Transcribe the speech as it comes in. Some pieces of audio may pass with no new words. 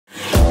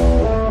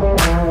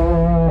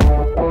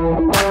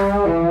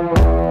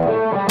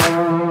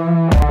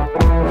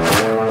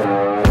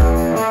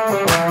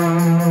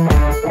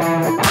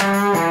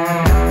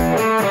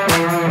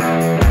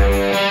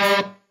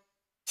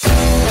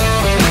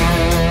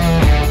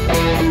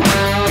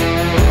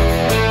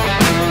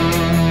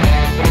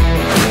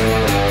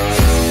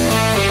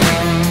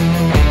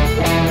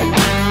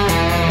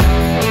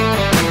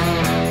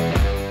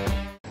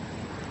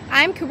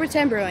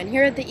and Bruin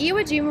here at the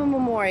Iwo Jima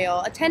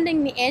Memorial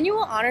attending the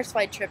annual Honors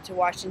Flight trip to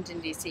Washington,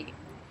 D.C.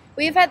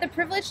 We have had the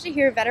privilege to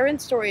hear veteran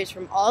stories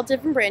from all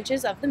different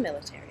branches of the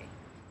military.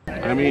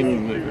 I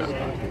mean,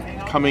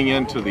 coming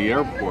into the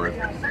airport,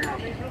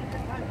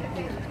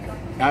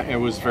 it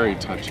was very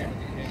touching.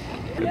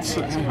 It's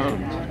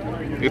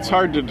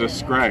hard to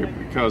describe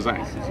because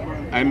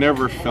I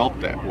never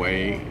felt that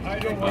way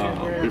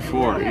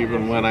before.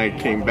 Even when I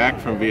came back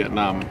from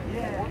Vietnam,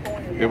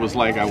 it was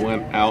like I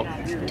went out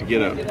to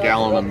get a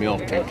gallon of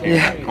milk and came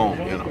back home.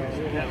 You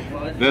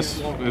know, this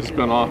has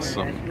been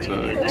awesome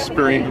to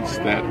experience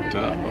that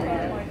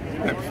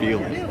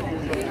feeling.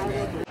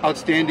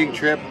 Outstanding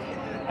trip.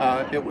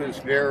 It was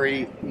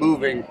very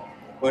moving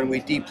when we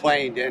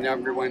deplaned and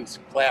everyone's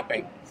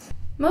clapping.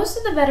 Most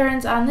of the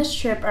veterans on this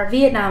trip are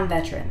Vietnam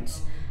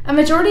veterans. A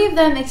majority of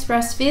them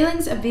expressed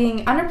feelings of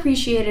being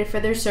unappreciated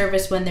for their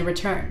service when they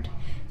returned.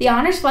 The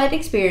Honors Flight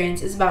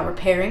experience is about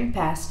repairing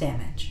past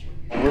damage.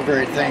 We're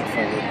very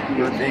thankful that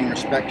we're being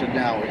respected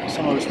now.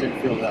 Some of us didn't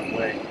feel that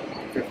way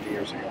 50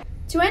 years ago.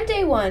 To end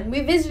day one, we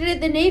visited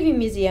the Navy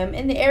Museum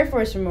and the Air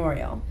Force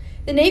Memorial.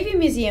 The Navy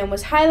Museum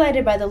was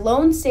highlighted by the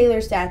Lone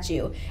Sailor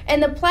statue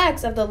and the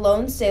plaques of the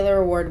Lone Sailor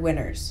Award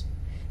winners.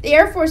 The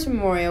Air Force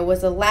Memorial was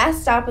the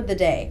last stop of the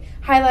day,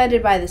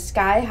 highlighted by the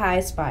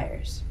sky-high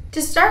spires.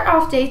 To start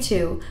off day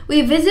two,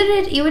 we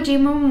visited Iwo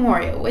Jima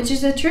Memorial, which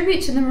is a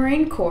tribute to the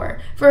Marine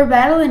Corps for a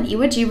battle in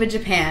Iwo Jima,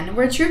 Japan,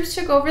 where troops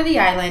took over the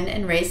island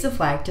and raised the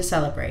flag to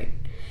celebrate.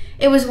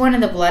 It was one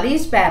of the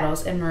bloodiest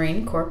battles in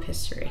Marine Corps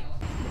history.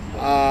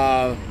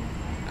 Iwo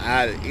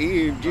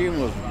Jima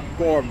was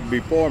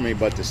before me,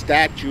 but the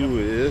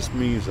statue, this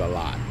means a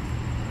lot.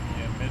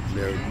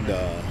 The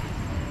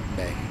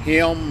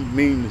hymn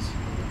means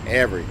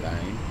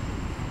everything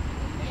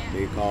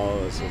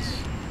because it's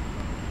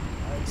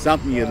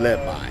something you live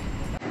by.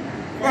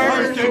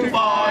 First to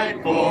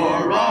fight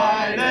for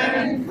right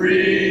and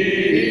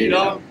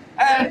freedom,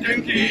 and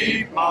to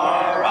keep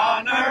our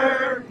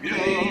honor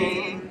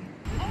pure.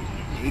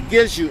 It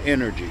gives you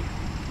energy.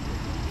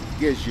 It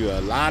gives you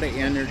a lot of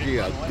energy,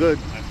 a good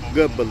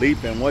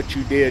belief in what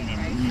you did.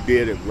 You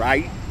did it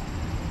right,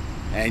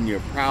 and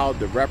you're proud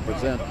to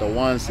represent the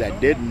ones that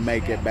didn't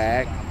make it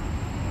back,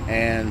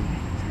 and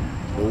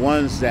the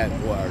ones that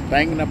were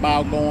thinking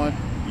about going.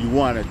 You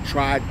want to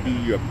try to do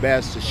your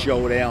best to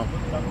show them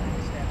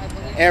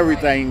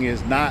everything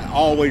is not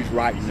always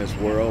right in this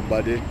world,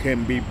 but it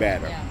can be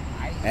better.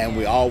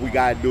 And all we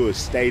got to do is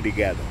stay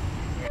together.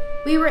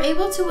 We were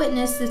able to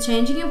witness the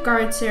changing of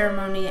guard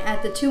ceremony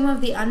at the Tomb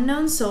of the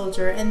Unknown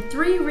Soldier and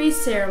 3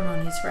 wreath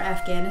ceremonies for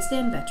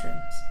Afghanistan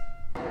veterans.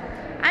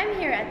 I'm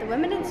here at the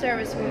Women in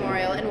Service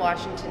Memorial in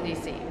Washington,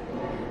 D.C.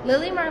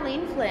 Lily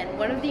Marlene Flynn,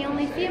 one of the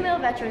only female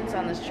veterans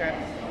on this trip,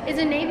 is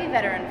a Navy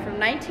veteran from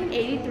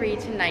 1983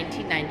 to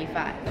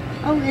 1995.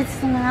 Oh,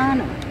 it's an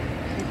honor.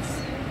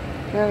 It's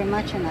very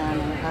much an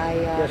honor.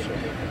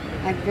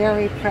 I'm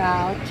very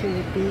proud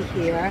to be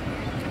here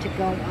to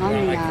go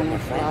on the honor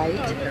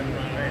flight.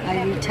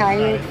 I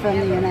retired from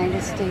the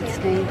United States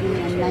Navy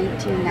in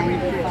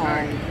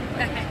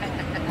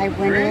 1995. I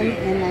went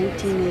in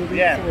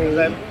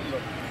 1983.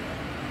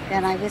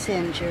 Then I was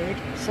injured,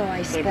 so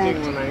I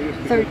spent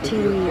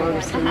 13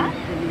 years in the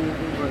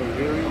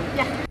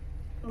Navy.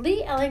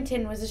 Lee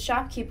Ellington was a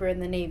shopkeeper in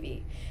the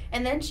Navy,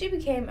 and then she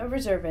became a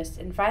reservist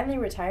and finally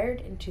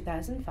retired in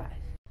 2005.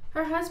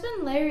 Her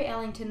husband, Larry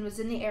Ellington, was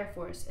in the Air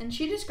Force, and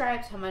she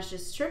describes how much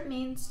this trip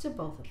means to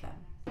both of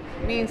them.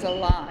 It means a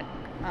lot.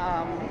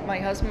 My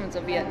husband's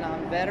a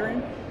Vietnam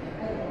veteran,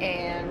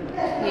 and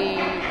he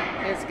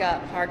has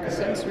got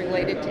Parkinson's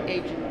related to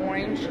Agent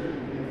Orange.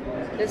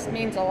 This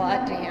means a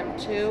lot to him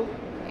too,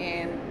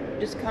 and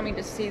just coming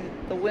to see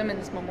the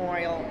Women's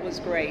Memorial was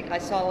great. I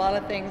saw a lot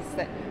of things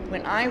that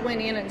when I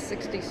went in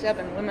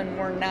 '67, women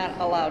were not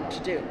allowed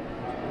to do,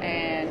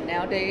 and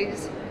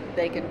nowadays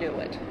they can do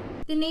it.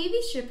 The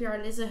Navy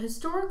Shipyard is a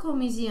historical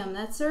museum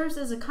that serves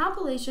as a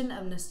compilation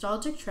of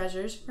nostalgic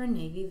treasures for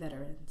Navy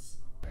veterans.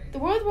 The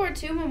World War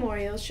II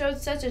Memorial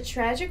showed such a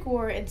tragic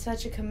war in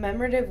such a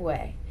commemorative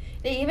way.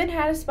 They even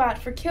had a spot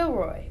for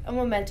Kilroy, a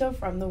memento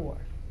from the war.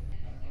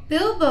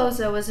 Bill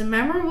Boza was a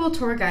memorable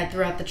tour guide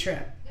throughout the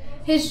trip.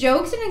 His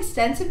jokes and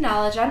extensive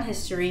knowledge on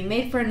history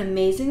made for an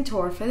amazing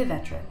tour for the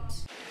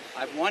veterans.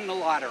 I've won the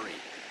lottery.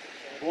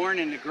 Born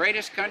in the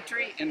greatest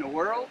country in the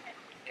world,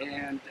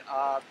 and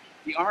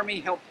the Army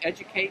helped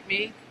educate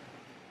me,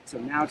 so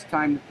now it's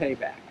time to pay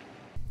back.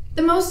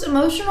 The most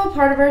emotional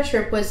part of our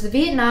trip was the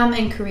Vietnam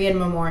and Korean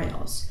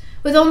memorials.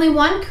 With only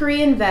one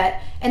Korean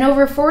vet and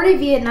over 40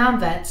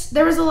 Vietnam vets,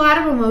 there was a lot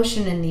of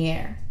emotion in the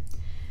air.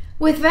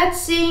 With vets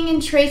seeing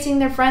and tracing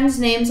their friends'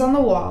 names on the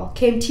wall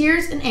came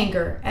tears and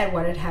anger at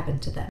what had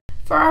happened to them.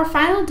 For our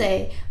final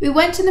day, we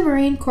went to the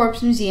Marine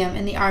Corps Museum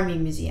and the Army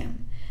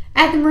Museum.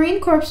 At the Marine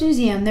Corps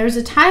Museum, there was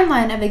a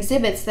timeline of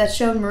exhibits that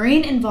showed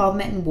Marine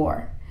involvement in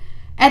war.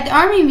 At the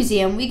Army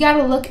Museum, we got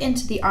a look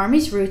into the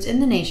Army's roots in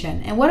the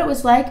nation and what it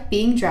was like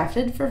being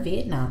drafted for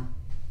Vietnam.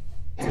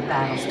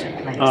 Battles took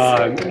place.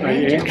 I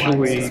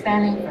actually,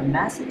 spanning from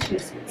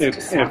Massachusetts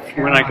to South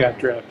when I Carolina. got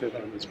drafted,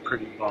 I was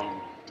pretty bummed.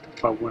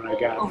 but when I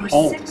got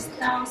home, it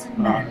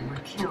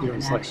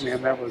was like,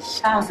 man, that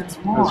was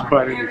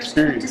quite an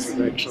experience.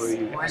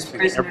 Eventually, I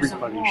think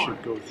everybody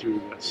should go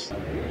through this.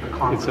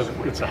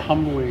 It's a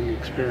humbling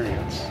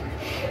experience.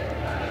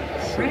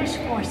 British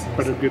forces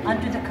but a good one.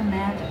 under the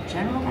command of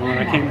General And when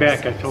I came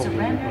back, I told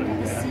everybody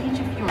the that. siege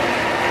of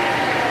Europe.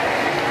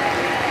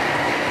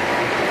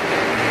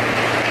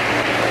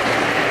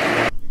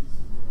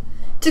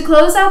 To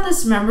close out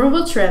this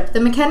memorable trip, the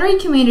McHenry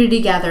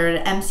community gathered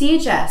at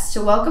MCHS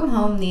to welcome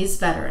home these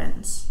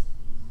veterans.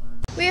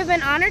 We have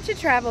been honored to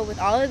travel with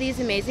all of these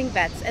amazing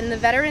vets and the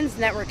Veterans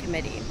Network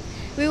Committee.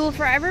 We will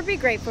forever be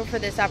grateful for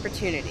this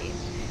opportunity.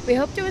 We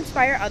hope to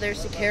inspire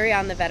others to carry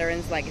on the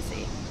veterans'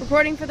 legacy.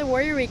 Reporting for the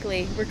Warrior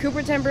Weekly, we're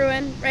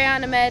Bruin,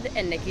 Rayaan, Ahmed,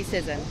 and Nikki,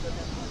 Sisson.